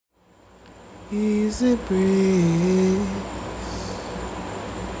Easy breeze,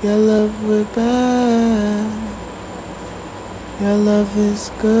 your love we're bad, your love is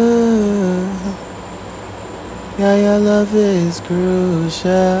good, yeah, your love is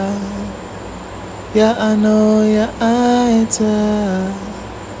crucial, yeah, I know, yeah, I tell.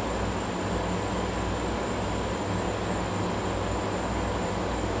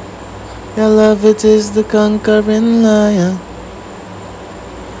 Your love, it is the conquering lion.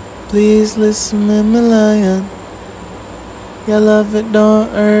 Please listen to me, lion. Your love, it don't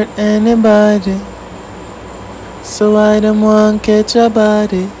hurt anybody. So I don't want catch your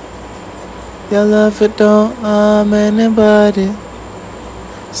body. Your love, it don't harm anybody.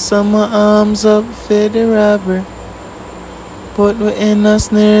 So my arms up for the robber. Put we in our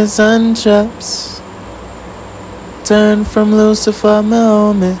snares and traps. Turn from Lucifer, my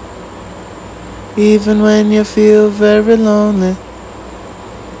homie. Even when you feel very lonely,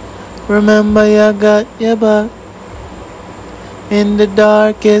 remember you got your back. In the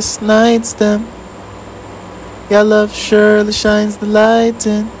darkest nights then, your love surely shines the light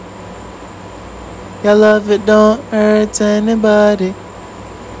in. Your love, it don't hurt anybody.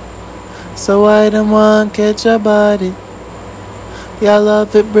 So I don't want catch your body. Your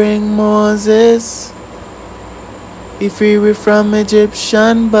love, it bring Moses. He free we from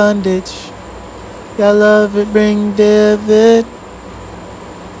Egyptian bondage. Your love, it bring David.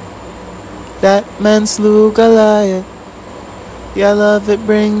 That man slew Goliath. Your love, it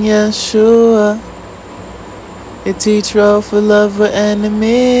bring Yeshua. It teach how to love with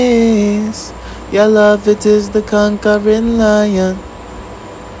enemies. Your love, it is the conquering lion.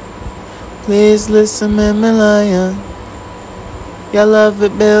 Please listen to me, lion. Your love,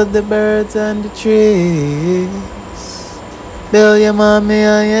 it build the birds and the trees. Build your mommy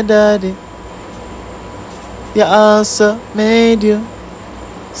and your daddy. You also made you.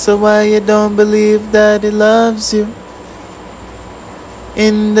 So why you don't believe that he loves you?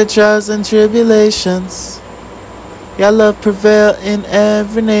 In the trials and tribulations, your love prevail in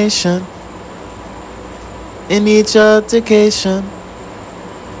every nation. In each altercation,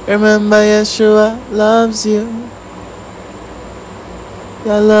 remember Yeshua loves you.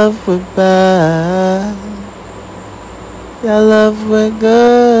 Your love we're bad, your love we're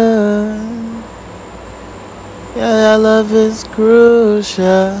good. Yeah, your love is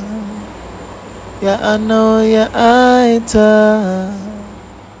crucial. Yeah, I know, yeah, I tell.